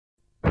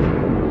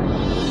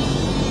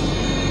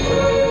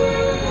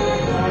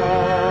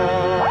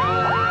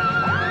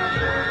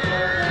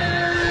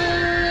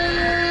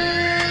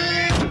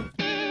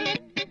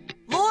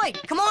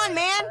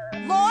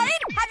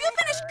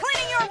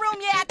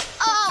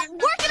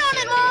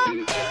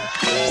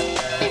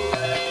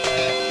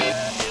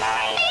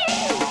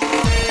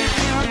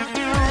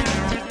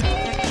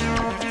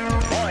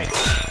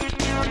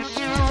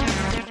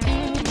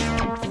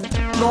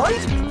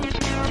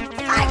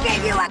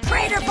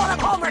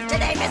work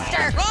today,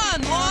 mister!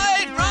 Run,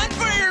 Lloyd! Run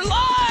for your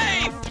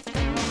life!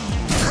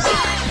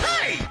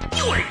 Hey!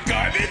 You ain't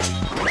garbage!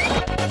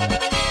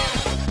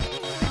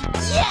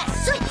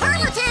 Yes,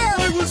 superlative!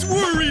 I was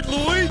worried,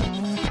 Lloyd!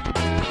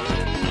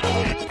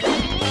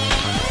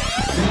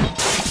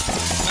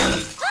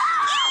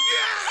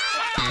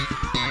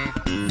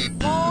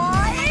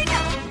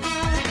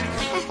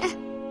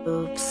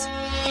 Oops.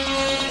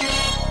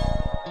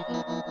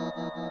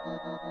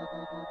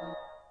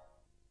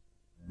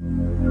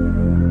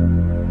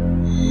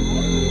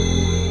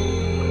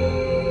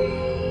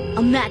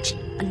 Imagine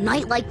a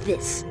night like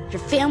this. Your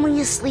family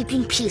is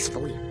sleeping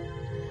peacefully.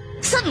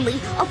 Suddenly,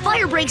 a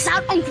fire breaks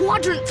out on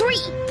Quadrant 3.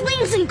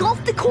 Flames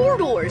engulf the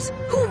corridors.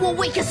 Who will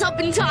wake us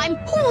up in time?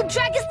 Who will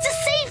drag us to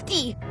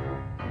safety?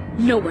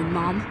 No one,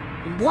 Mom.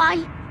 And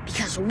why?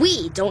 Because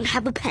we don't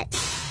have a pet.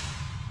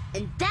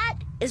 And that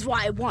is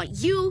why I want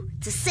you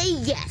to say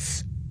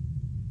yes.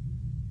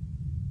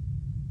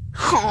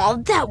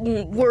 Oh, that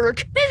won't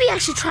work. Maybe I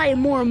should try a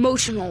more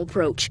emotional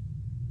approach.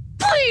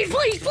 Please,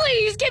 please,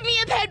 please, give me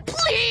a pet,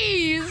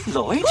 please!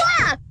 Lloyd?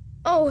 Ah!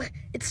 Oh,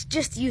 it's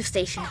just you,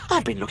 Station.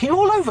 I've been looking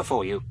all over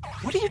for you.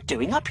 What are you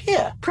doing up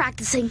here?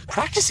 Practicing.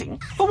 Practicing?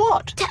 For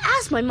what? To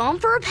ask my mom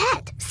for a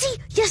pet. See,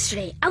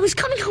 yesterday, I was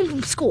coming home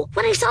from school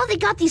when I saw they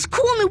got these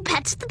cool new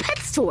pets at the pet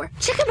store.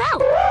 Check them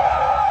out.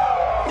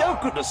 Oh,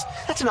 goodness.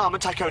 That's an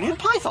armored Tychonian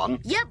python.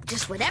 Yep,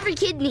 just what every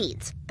kid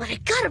needs. But I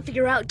gotta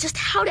figure out just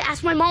how to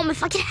ask my mom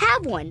if I can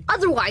have one.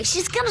 Otherwise,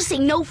 she's gonna say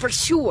no for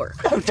sure.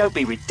 Oh, don't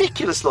be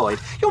ridiculous, Lloyd.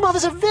 Your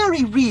mother's a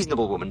very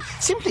reasonable woman.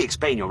 Simply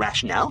explain your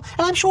rationale,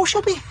 and I'm sure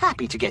she'll be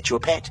happy to get you a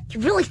pet. You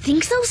really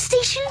think so,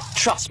 Station?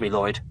 Trust me,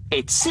 Lloyd.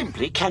 It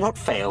simply cannot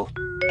fail.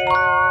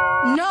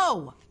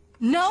 No!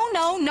 No,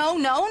 no, no,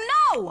 no,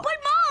 no! But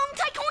Mom,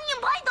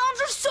 Tychonian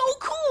pythons are so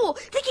cool!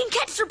 They can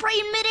catch their prey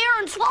in midair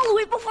and swallow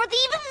it before they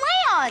even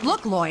land!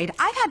 Look, Lloyd,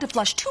 I've had to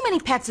flush too many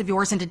pets of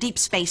yours into deep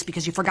space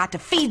because you forgot to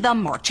feed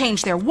them or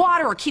change their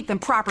water or keep them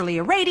properly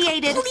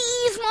irradiated.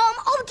 Please, Mom,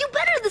 I'll do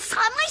better this time,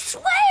 I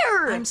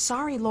swear! I'm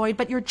sorry, Lloyd,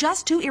 but you're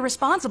just too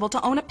irresponsible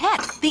to own a pet.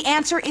 The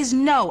answer is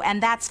no,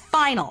 and that's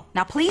final.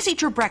 Now please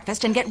eat your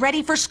breakfast and get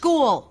ready for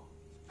school.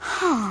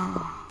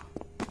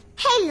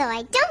 Hey,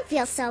 Lloyd, don't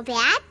feel so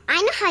bad.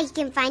 I know how you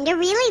can find a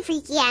really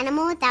freaky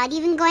animal without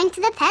even going to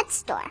the pet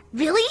store.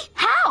 Really?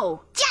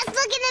 How? Just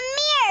look in the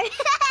mirror!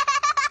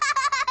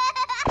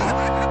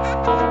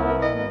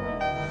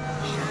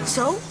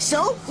 So?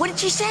 What did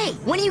she say?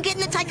 When are you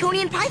getting the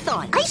Tychonian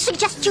python? I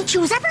suggest you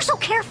choose ever so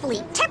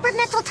carefully.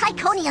 Temperamental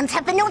Tychonians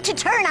have been known to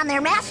turn on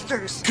their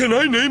masters. Can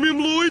I name him,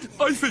 Lloyd?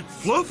 I think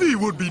Fluffy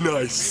would be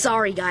nice.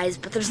 Sorry, guys,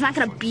 but there's not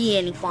gonna be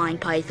any flying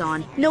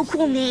python. No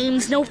cool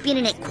names, no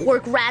feeding it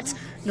cork rats,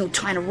 no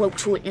tying a rope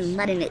to it and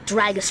letting it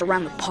drag us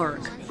around the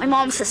park. My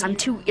mom says I'm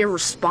too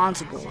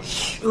irresponsible.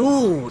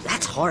 Ooh,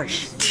 that's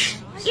harsh.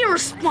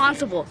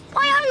 Irresponsible?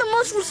 Why, I'm the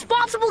most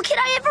responsible kid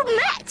I ever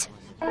met!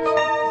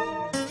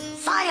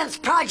 Science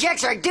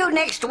projects are due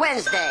next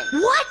Wednesday.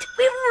 What?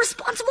 We were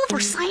responsible for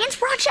science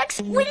projects?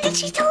 When did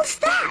she tell us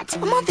that?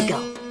 A month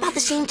ago, about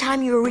the same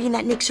time you were reading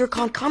that Nick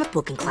Zircon comic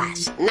book in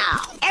class.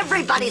 Now,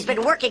 everybody's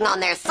been working on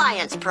their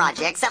science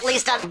projects at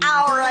least an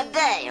hour a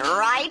day,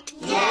 right?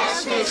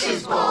 Yes,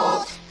 Mrs.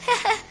 Bolt.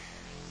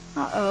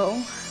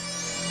 Uh-oh.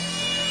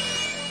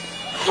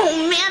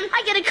 Oh, man,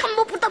 I gotta come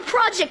up with a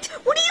project.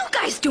 What are you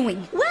guys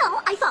doing?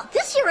 Well, I thought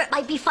this year it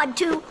might be fun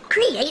to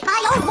create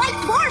my own white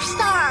dwarf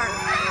star.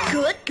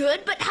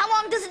 Good, but how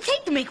long does it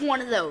take to make one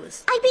of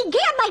those? I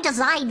began my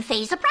design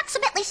phase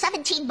approximately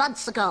 17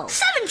 months ago.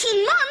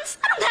 17 months?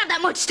 I don't have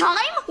that much time.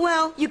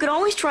 Well, you could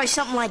always try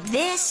something like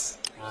this.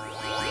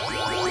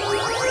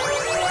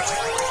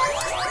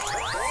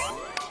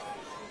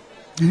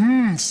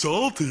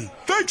 Salty.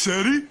 Thanks,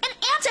 Eddie. An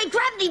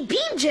anti-gravity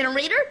beam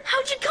generator?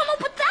 How'd you come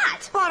up with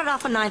that? Bought it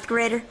off a 9th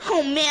grader.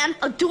 Oh, man,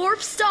 a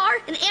dwarf star?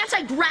 An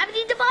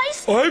anti-gravity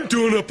device? I'm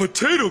doing a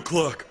potato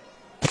clock.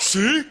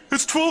 See?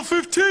 It's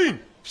 12:15.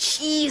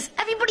 Jeez,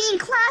 everybody in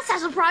class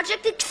has a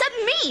project except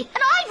me,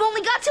 and I've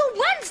only got till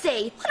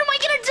Wednesday. What am I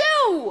gonna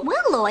do?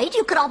 Well, Lloyd,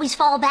 you could always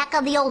fall back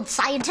on the old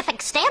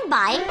scientific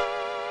standby.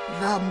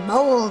 The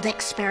mold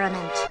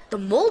experiment. The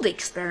mold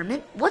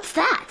experiment? What's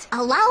that?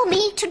 Allow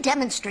me to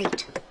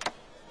demonstrate.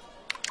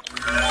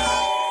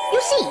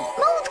 You see,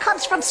 mold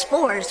comes from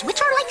spores,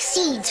 which are like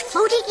seeds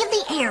floating in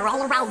the air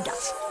all around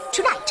us.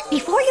 Tonight,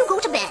 before you go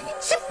to bed,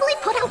 simply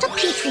put out a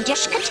petri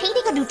dish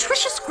containing a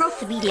nutritious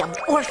growth medium,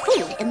 or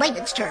food in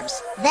layman's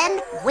terms.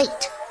 Then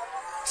wait.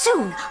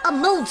 Soon, a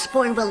mold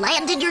spore will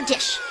land in your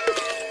dish.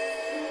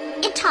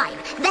 In time,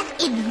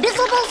 that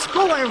invisible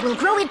spore will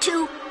grow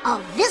into a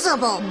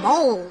visible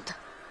mold.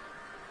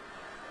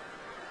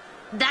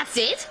 That's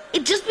it?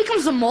 It just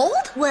becomes a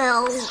mold?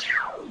 Well,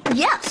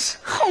 yes.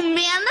 Oh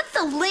man, that's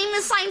the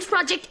lamest science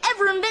project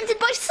ever invented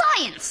by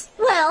science.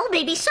 Well,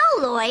 maybe so,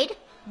 Lloyd.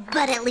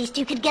 But at least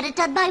you could get it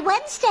done by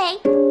Wednesday.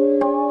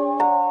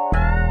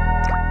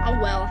 Oh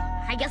well,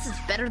 I guess it's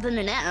better than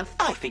an F.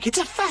 I think it's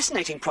a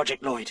fascinating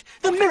project, Lloyd.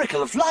 The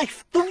miracle of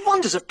life, the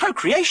wonders of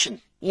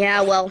procreation.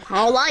 Yeah, well,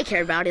 all I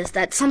care about is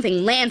that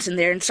something lands in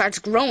there and starts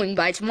growing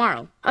by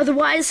tomorrow.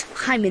 Otherwise,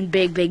 I'm in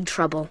big, big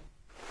trouble.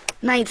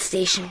 Night,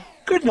 Station.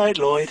 Good night,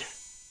 Lloyd.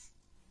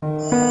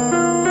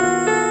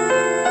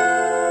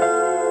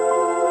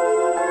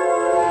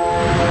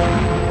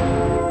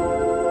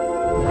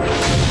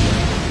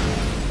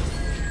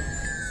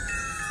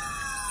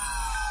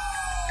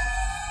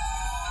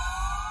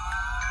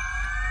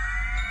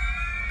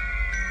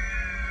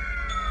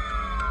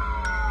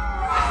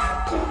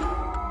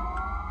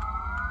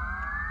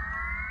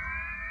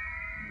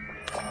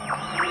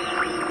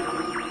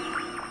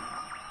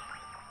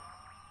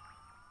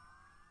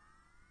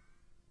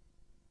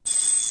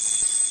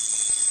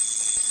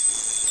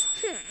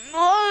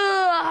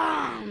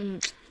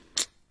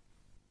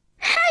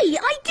 Hey,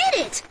 I did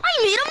it! I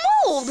made a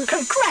mold!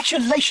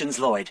 Congratulations,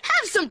 Lloyd.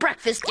 Have some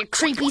breakfast, you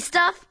creepy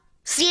stuff.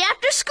 See you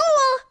after school!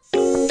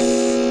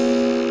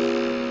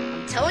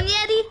 I'm telling you,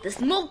 Eddie, this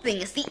mold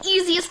thing is the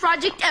easiest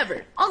project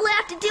ever. All I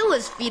have to do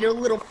is feed her a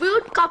little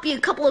food, copy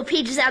a couple of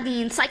pages out of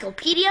the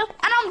encyclopedia,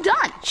 and I'm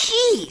done.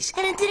 Jeez,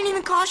 and it didn't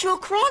even cost you a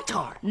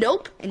crontar.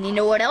 Nope, and you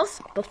know what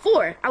else?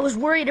 Before, I was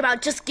worried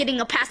about just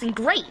getting a passing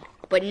grade.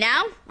 But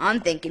now, I'm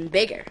thinking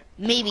bigger.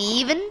 Maybe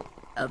even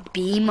a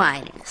B-.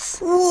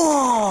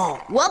 Whoa!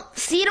 Well,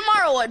 see you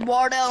tomorrow,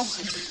 Eduardo.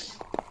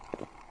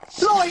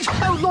 Lloyd!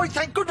 Oh, Lloyd,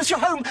 thank goodness you're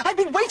home. I've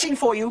been waiting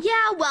for you.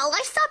 Yeah, well,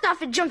 I stopped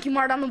off at Junkie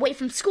Mart on the way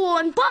from school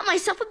and bought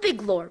myself a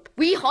big lorb.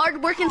 We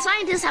hard-working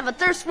scientists have a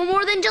thirst for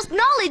more than just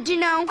knowledge, you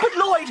know. But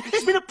Lloyd,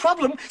 there's been a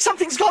problem.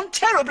 Something's gone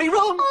terribly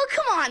wrong. Oh,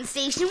 come on,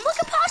 Station. What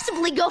could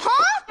possibly go,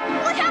 huh?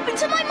 What happened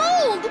to my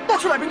mold?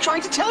 That's what I've been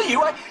trying to tell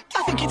you. I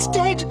think it's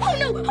dead. Oh,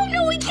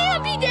 no, it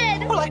can't be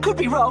dead. Well, I could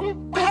be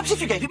wrong. Perhaps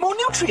if you gave it more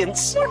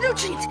nutrients. More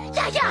nutrients.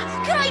 Yeah,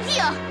 good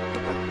idea.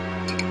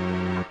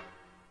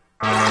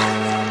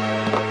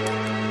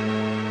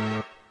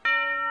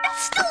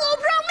 Still all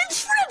brown and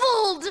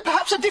shriveled!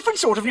 Perhaps a different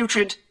sort of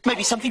nutrient.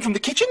 Maybe something from the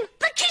kitchen?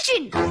 The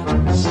kitchen!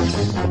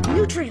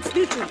 Nutrients.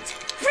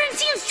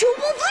 Francine's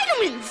chewable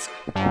vitamins!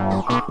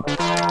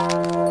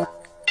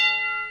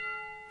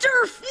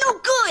 Durf, no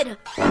good!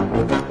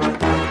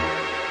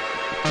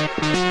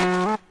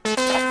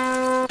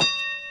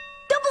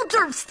 Double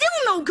Durf, still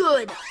no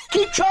good!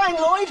 Keep trying,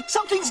 Lloyd.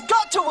 Something's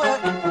got to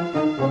work.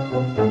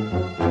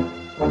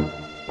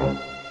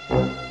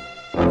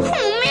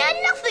 Oh, man,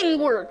 nothing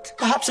worked.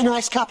 Perhaps a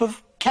nice cup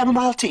of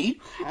chamomile tea?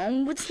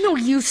 Oh, it's no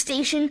use,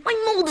 Station. My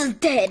mold is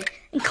dead.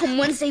 And come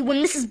Wednesday,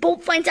 when Mrs.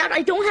 Bolt finds out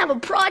I don't have a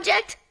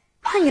project,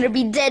 I'm gonna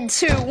be dead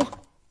too.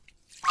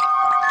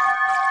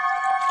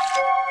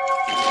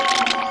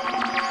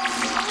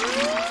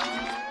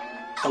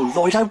 Oh,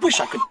 Lloyd, I wish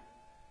I could...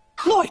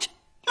 Lloyd,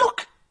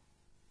 look!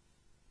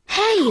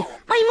 Hey,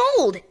 my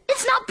mold!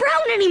 It's not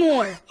brown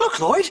anymore! Look,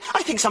 Lloyd,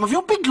 I think some of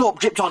your big glorp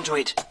dripped onto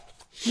it.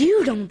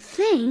 You don't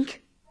think?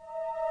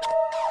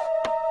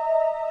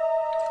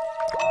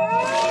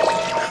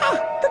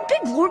 The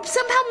big glorp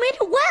somehow made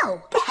it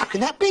well. But how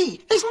can that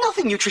be? There's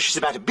nothing nutritious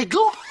about a big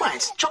glorp. Why,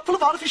 it's chock full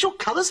of artificial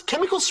colours,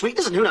 chemical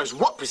sweeteners, and who knows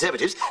what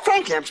preservatives.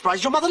 Frankly, I'm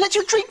surprised your mother lets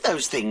you drink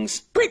those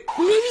things. But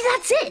maybe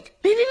that's it.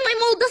 Maybe my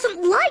mold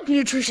doesn't like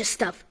nutritious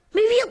stuff.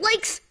 Maybe it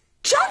likes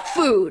junk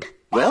food.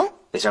 Well,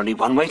 there's only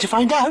one way to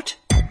find out.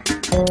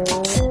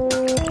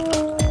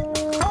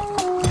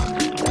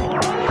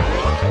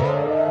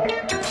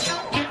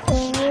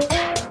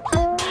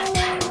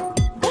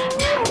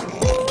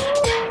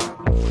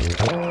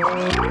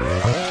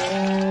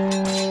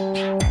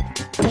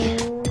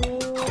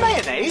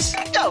 Mayonnaise?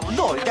 Oh,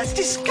 Lloyd, that's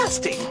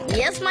disgusting.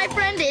 Yes, my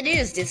friend, it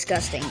is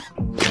disgusting.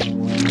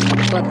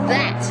 But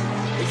that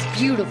is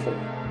beautiful.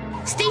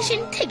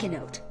 Station, take a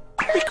note.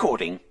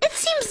 Recording. It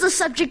seems the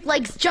subject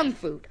likes junk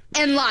food,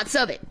 and lots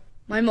of it.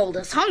 My mold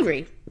is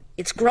hungry.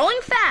 It's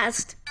growing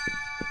fast.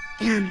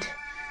 And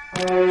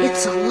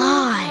it's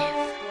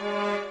alive.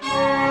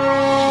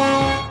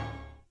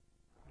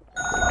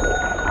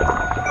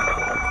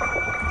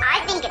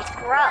 I think it's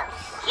gross.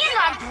 He's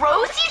not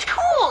gross, he's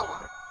cool.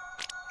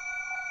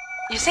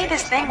 You say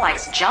this thing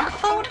likes junk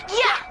food?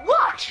 Yeah,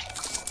 watch.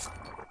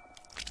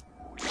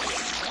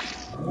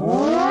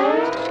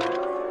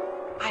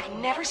 I've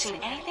never seen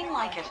anything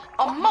like it.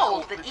 A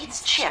mold that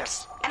eats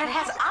chips, and it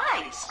has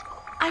eyes.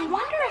 I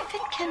wonder if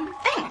it can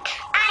think.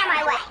 Out of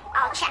my way.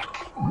 I'll check.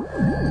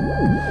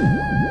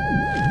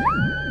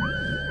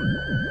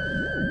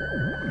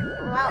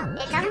 Well,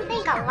 it doesn't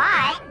think a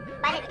lot,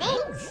 but it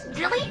thinks.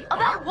 Really?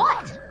 About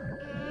what?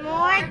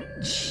 More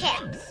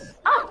chips.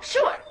 Oh,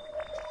 sure.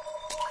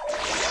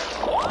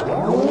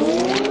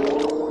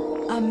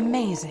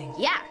 Amazing.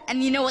 Yeah,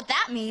 and you know what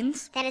that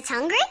means? That it's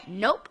hungry?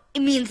 Nope.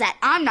 It means that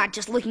I'm not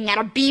just looking at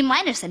a B-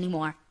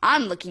 anymore.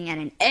 I'm looking at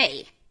an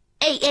A.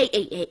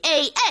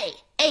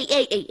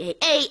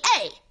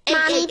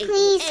 Mommy,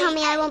 please tell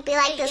me I won't be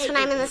like this when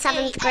I'm in the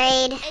 7th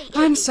grade.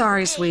 I'm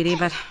sorry, sweetie,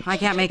 but I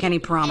can't make any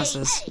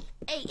promises.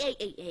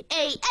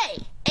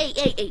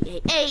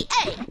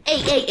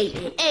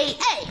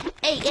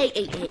 Hey.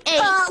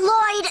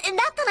 Lloyd,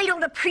 not that I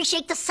don't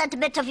appreciate the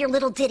sentiment of your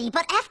little ditty,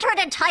 but after an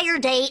entire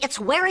day, it's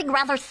wearing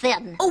rather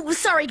thin. Oh,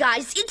 sorry,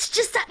 guys. It's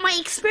just that my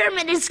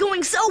experiment is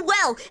going so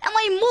well, and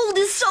my mold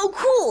is so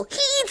cool. He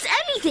eats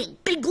anything.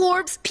 Big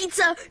glorbs,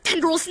 pizza,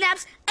 tendril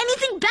snaps,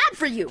 anything bad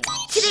for you.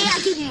 Today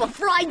I gave him a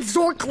fried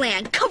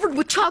Zorkland covered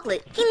with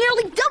chocolate. He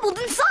nearly doubled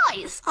in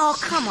size. Oh,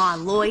 come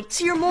on, Lloyd.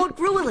 So your mold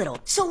grew a little.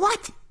 So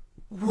what?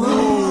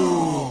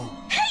 Whoa!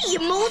 Hey, you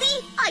Moldy.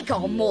 I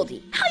call him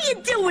Moldy. How you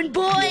doing,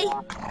 boy?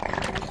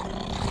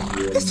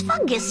 This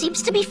fungus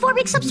seems to be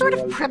forming some sort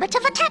of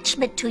primitive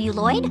attachment to you,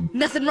 Lloyd.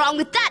 Nothing wrong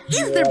with that,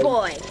 is there,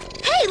 boy?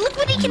 Hey, look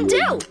what he can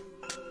do.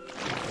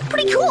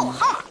 Pretty cool,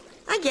 huh?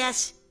 I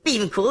guess. Be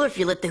even cooler if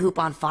you lit the hoop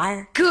on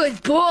fire.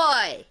 Good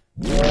boy.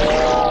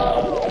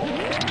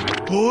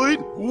 Lloyd,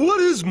 what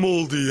is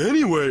moldy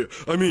anyway?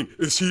 I mean,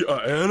 is he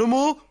an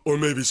animal? Or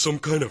maybe some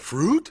kind of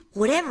fruit?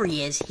 Whatever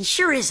he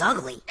sure is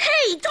ugly.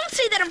 Hey, don't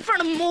say that in front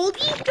of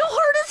Moldy. You'll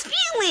hurt his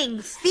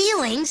feelings.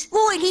 Feelings?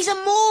 Lloyd, he's a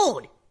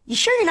mold. You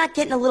sure you're not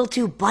getting a little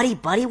too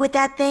buddy-buddy with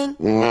that thing?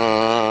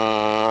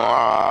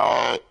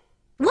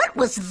 What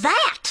was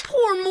that?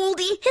 Poor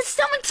Moldy. His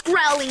stomach's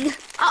growling.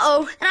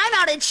 Uh-oh, and I'm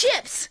out of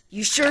chips.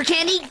 You sure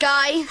can't eat,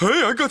 guy.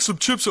 Hey, I got some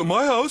chips at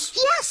my house.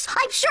 Yes,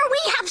 I'm sure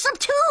we have some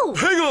too.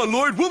 Hang on,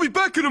 Lloyd. We'll be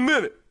back in a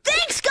minute.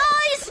 Thanks,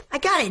 guys. I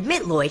gotta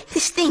admit, Lloyd,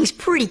 this thing's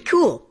pretty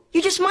cool.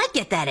 You just might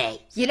get that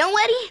A. You know,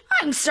 Eddie,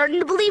 I'm starting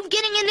to believe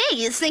getting an A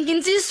is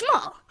thinking too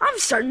small. I'm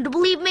starting to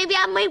believe maybe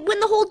I might win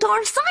the whole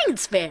darn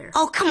science fair.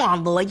 Oh, come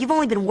on, Lloyd. You've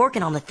only been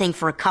working on the thing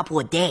for a couple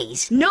of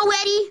days. No,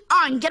 Eddie,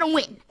 I'm gonna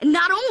win. And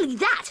not only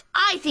that,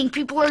 I think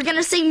people are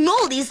gonna say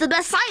Moldy's the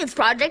best science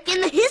project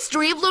in the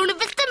history of Luna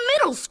Vista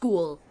Middle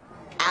School.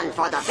 And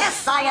for the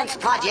best science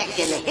project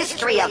in the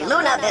history of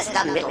Luna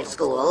Vista Middle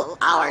School,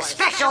 our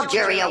special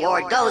jury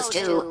award goes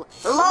to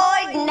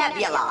Lloyd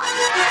Nebulon.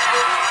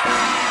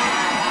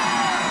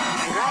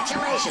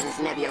 Congratulations,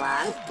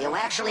 Nebulon. You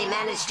actually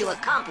managed to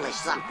accomplish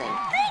something.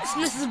 Thanks,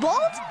 Mrs.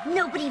 Bolt.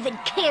 Nobody even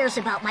cares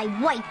about my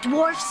white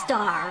dwarf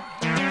star.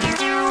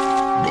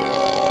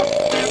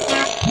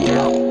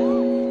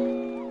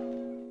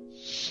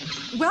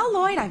 Well,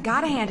 Lloyd, I've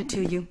got to hand it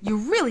to you. You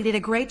really did a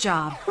great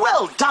job.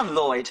 Well done,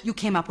 Lloyd. You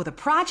came up with a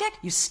project,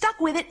 you stuck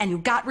with it, and you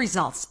got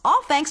results.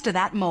 All thanks to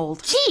that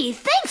mold. Gee,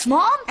 thanks,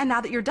 Mom. And now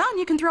that you're done,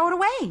 you can throw it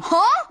away.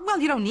 Huh? Well,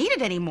 you don't need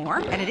it anymore,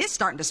 and it is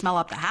starting to smell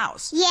up the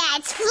house. Yeah,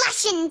 it's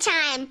flushing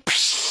time.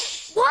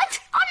 What?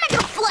 I'm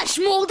not a flesh,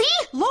 Moldy.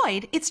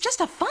 Lloyd, it's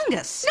just a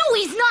fungus. No,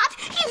 he's not.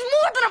 He's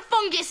more than a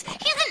fungus.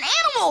 He's an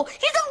animal.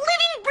 He's a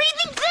living,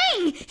 breathing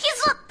thing.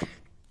 He's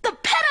the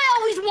pet I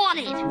always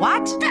wanted.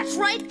 What? That's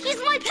right.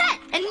 He's my pet,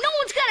 and no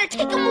one's gonna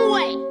take him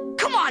away.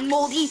 Come on,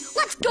 Moldy.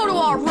 Let's go to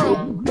our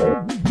room.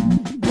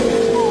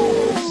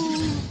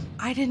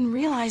 I didn't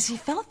realize he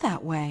felt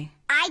that way.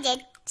 I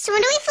did. So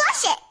when do we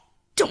flush it?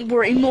 Don't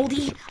worry,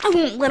 Moldy. I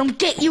won't let them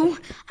get you.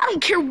 I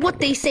don't care what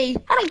they say.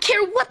 I don't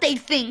care what they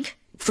think.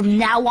 From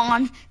now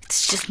on,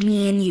 it's just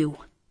me and you.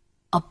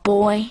 A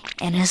boy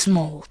and his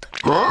mold.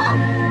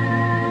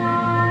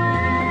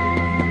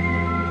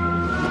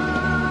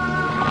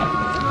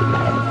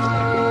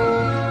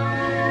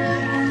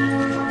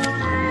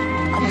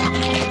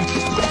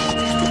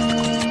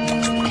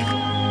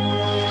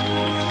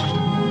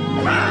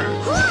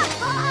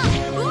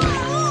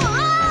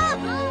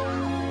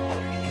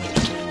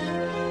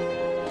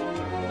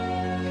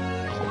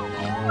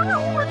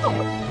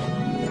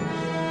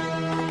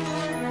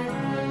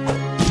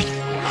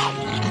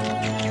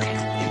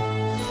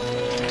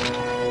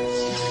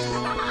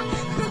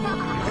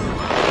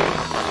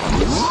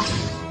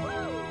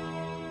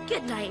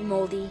 Good night,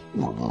 Moldy.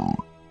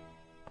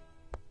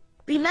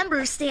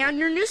 Remember, stay on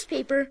your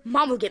newspaper.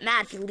 Mom will get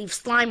mad if you leave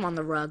slime on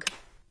the rug.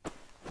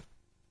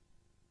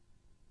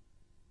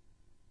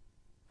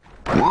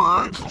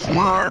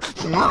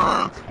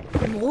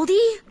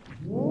 Moldy?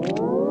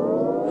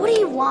 What do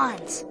you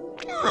want?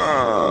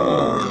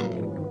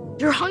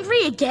 You're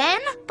hungry again?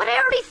 But I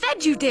already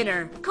fed you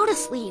dinner. Go to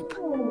sleep.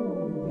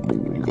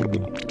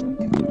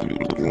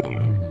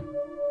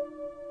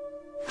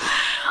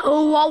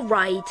 Oh, all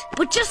right.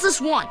 But just this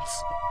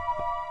once.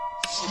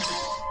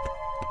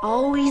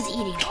 Always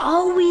eating,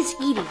 always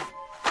eating.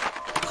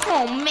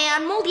 Oh,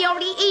 man, Moldy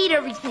already ate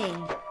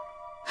everything.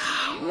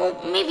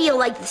 Well, maybe you'll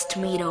like this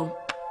tomato.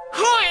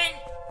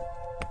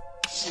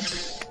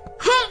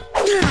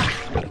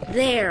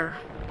 There.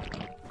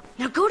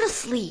 Now go to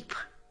sleep.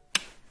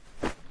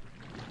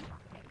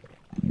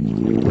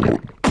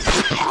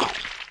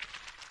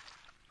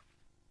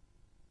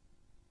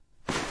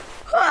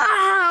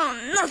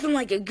 Nothing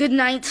like a good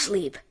night's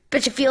sleep.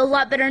 Bet you feel a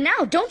lot better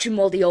now, don't you,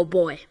 Moldy old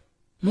boy?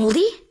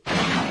 Moldy?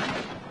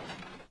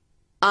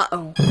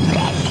 Uh-oh.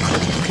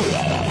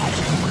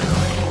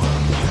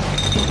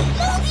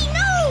 Moldy,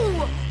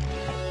 no!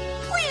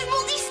 Please,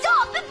 Moldy,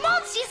 stop! If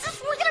Mom sees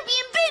this, we're gonna be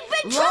in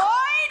big trouble!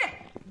 Lloyd!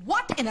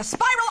 What in a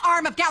spiral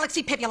arm of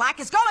Galaxy Pipulac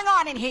is going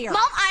on in here?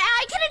 Mom,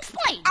 I can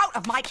explain. Out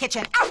of my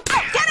kitchen! Out!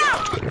 Get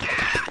out!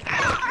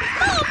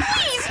 Mom,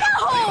 please,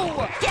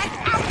 no! Get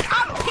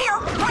out of here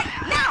right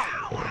now!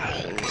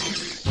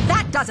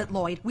 That that does it,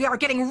 Lloyd. We are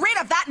getting rid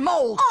of that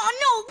mold. Oh,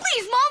 no,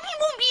 please, Mom. He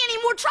won't be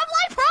any more trouble,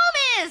 I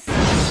promise.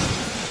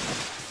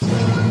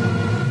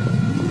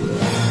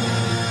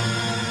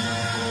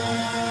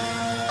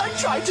 I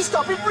tried to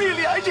stop him,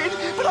 really I did,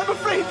 but I'm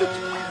afraid that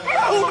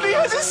Moldy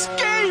has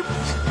escaped.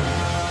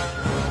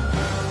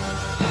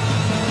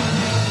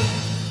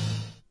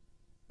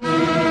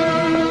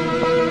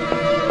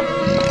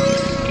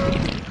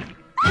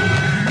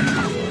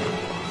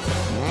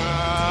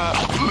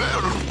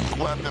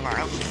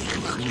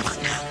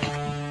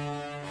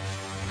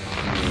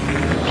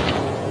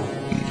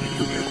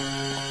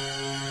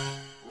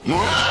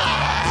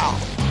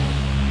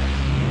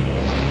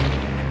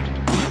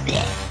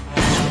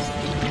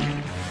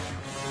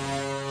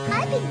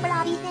 Hi, big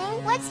blobby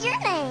thing. What's your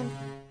name?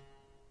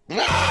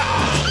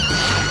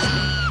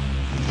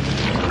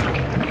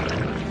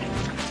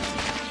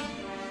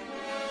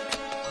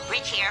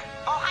 Rich here.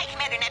 Oh, hi,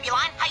 Commander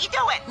Nebulon. How you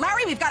doing?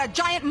 Larry, we've got a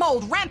giant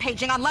mold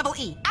rampaging on level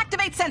E.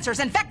 Activate sensors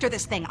and vector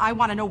this thing. I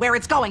want to know where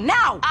it's going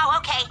now. Oh,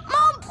 okay.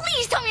 Mom,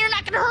 please tell me you're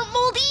not going to hurt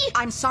Moldy.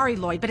 I'm sorry,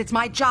 Lloyd, but it's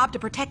my job to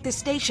protect this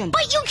station.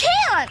 But you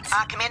can't.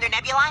 Commander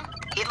Nebulon,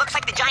 it looks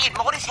like the giant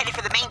mold is headed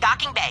for the main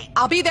docking bay.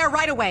 I'll be there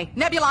right away.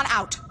 Nebulon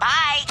out.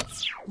 Bye.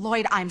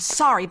 Lloyd, I'm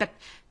sorry, but...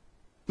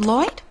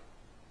 Lloyd?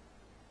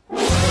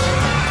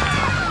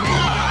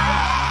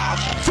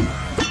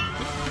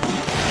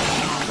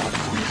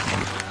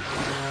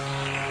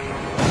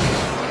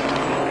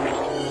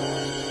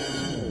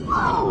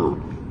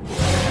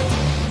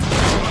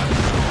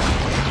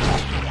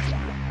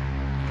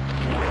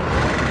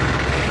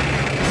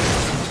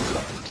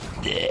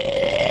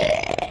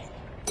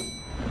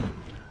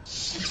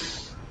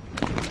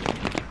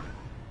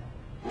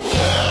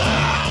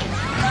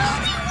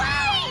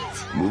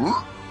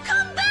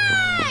 Come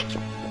back!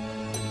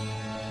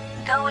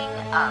 Going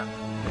up.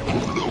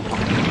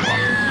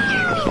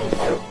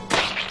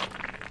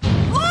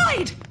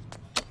 Lloyd!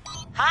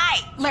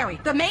 Hi. Larry,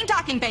 the main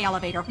docking bay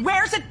elevator.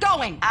 Where's it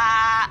going?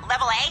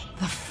 Level A?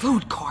 The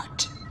food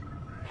court.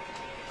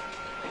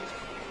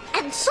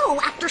 And so,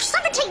 after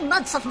 17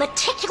 months of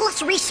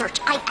meticulous research,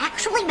 I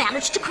actually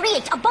managed to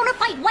create a bona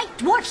fide white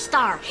dwarf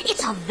star.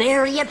 It's a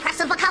very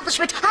impressive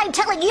accomplishment, I'm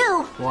telling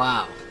you.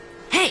 Wow.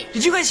 Hey,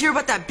 did you guys hear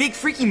about that big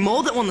freaky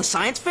mold that won the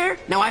science fair?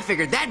 Now I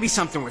figured that'd be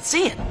something worth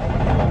seeing.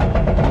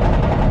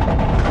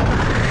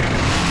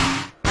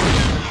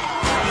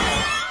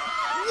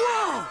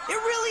 Whoa! It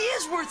really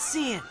is worth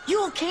seeing.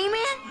 You okay,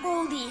 man?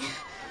 Moldy.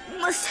 You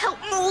must help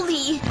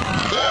Moldy.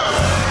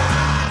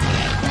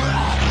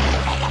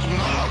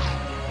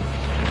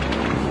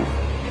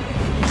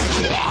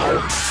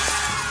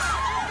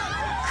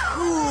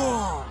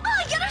 Cool.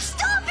 I gotta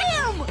stop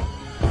him!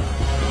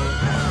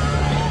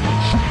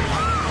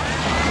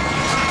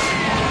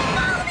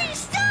 Moldy,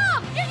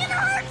 stop! You're gonna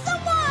hurt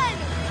someone!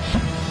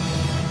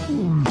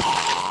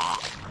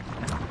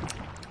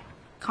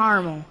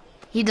 Caramel.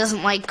 He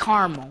doesn't like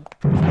caramel.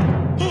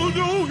 Oh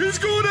no, he's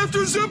going after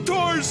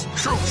Zeptars!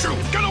 Shoot,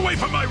 shoot! Get away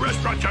from my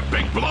restaurant, you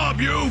big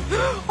blob, you!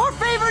 Our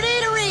favorite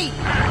eatery!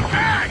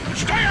 Hey,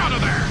 stay out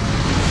of there!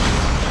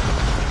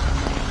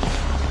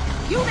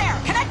 You there,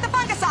 connect the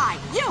fungicide.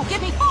 You,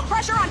 give me full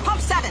pressure on pump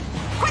 7.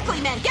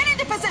 Quickly, men, get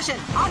into position.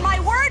 On my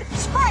word,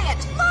 spray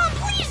it. Mom,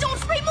 please don't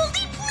spray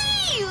Moldy,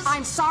 please!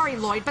 I'm sorry,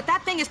 Lloyd, but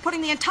that thing is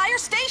putting the entire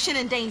station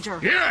in danger.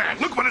 Yeah,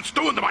 look what it's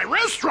doing to my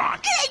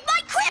restaurant! It ate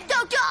my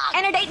crypto dog!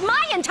 And it ate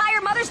my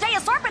entire Mother's Day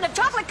assortment of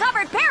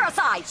chocolate-covered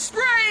parasites.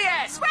 Spray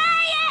it! Spray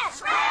it!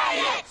 Spray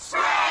it!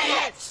 Spray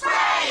it! Spray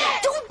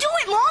it! Don't do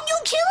it, Mom!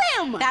 You'll kill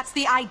him! That's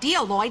the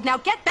idea, Lloyd. Now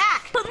get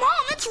back. But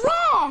Mom, it's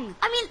wrong!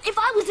 I mean, if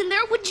I was in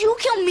there, would you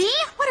kill me?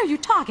 What are you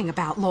talking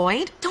about,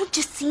 Lloyd? Don't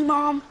you see,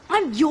 Mom?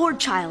 I'm your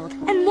child,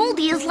 and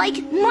Moldy is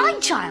like my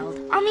child.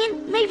 I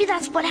mean, maybe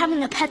that's what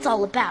having a pet's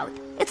all about.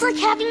 It's like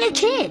having a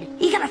kid.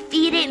 You gotta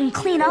feed it and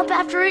clean up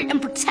after it and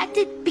protect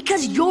it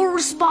because you're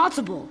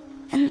responsible.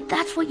 And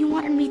that's what you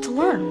wanted me to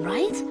learn,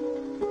 right?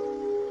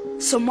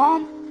 So,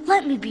 Mom,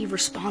 let me be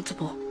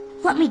responsible.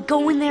 Let me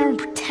go in there and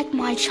protect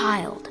my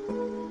child.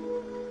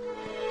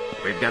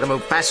 We've got to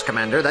move fast,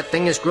 Commander. That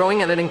thing is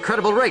growing at an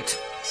incredible rate.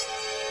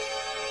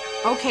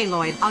 Okay,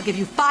 Lloyd, I'll give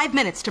you 5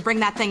 minutes to bring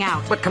that thing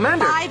out. But,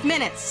 Commander... 5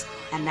 minutes,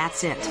 and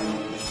that's it.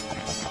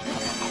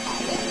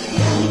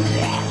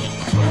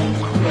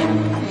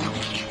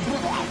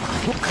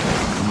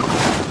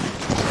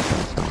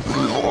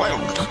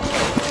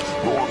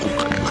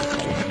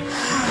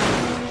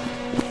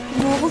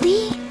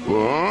 Moldy?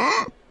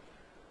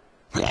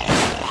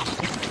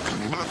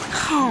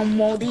 Oh,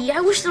 Moldy, I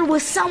wish there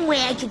was some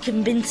way I could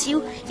convince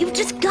you. You've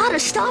just gotta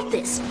stop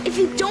this. If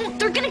you don't,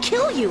 they're gonna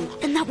kill you.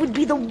 And that would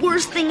be the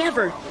worst thing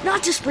ever.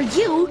 Not just for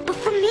you, but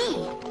for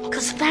me.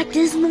 Because the fact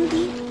is,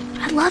 Moldy,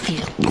 I love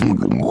you.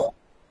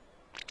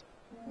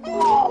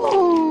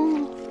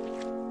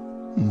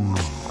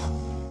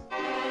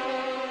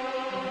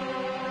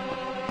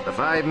 The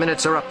 5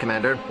 minutes are up,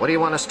 Commander. What do you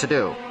want us to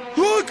do?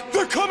 Look!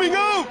 They're coming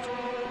out!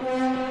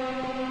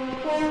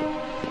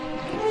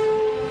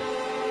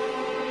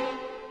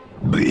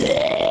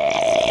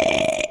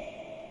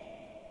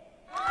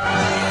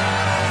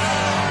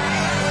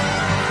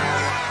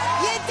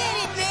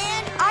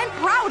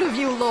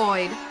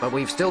 But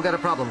we've still got a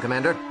problem,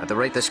 Commander. At the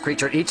rate this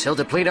creature eats, he'll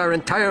deplete our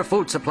entire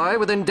food supply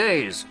within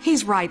days.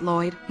 He's right,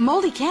 Lloyd.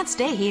 Moldy can't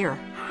stay here.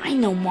 I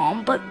know,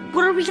 Mom, but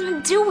what are we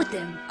gonna do with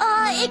him?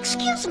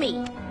 Excuse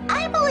me.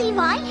 I believe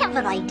I have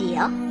an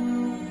idea.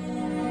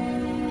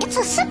 It's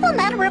a simple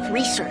matter of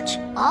research.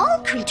 All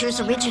creatures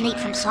originate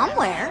from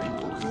somewhere.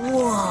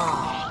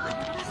 Whoa.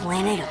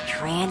 Planet of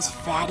trans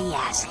fatty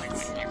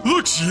acids.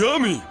 Looks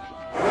yummy!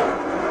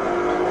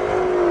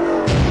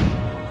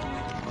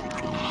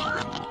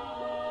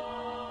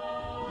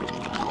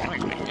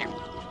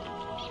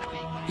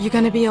 You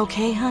gonna be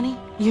okay, honey?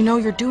 You know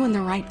you're doing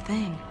the right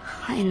thing.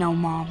 I know,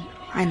 Mom.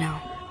 I know.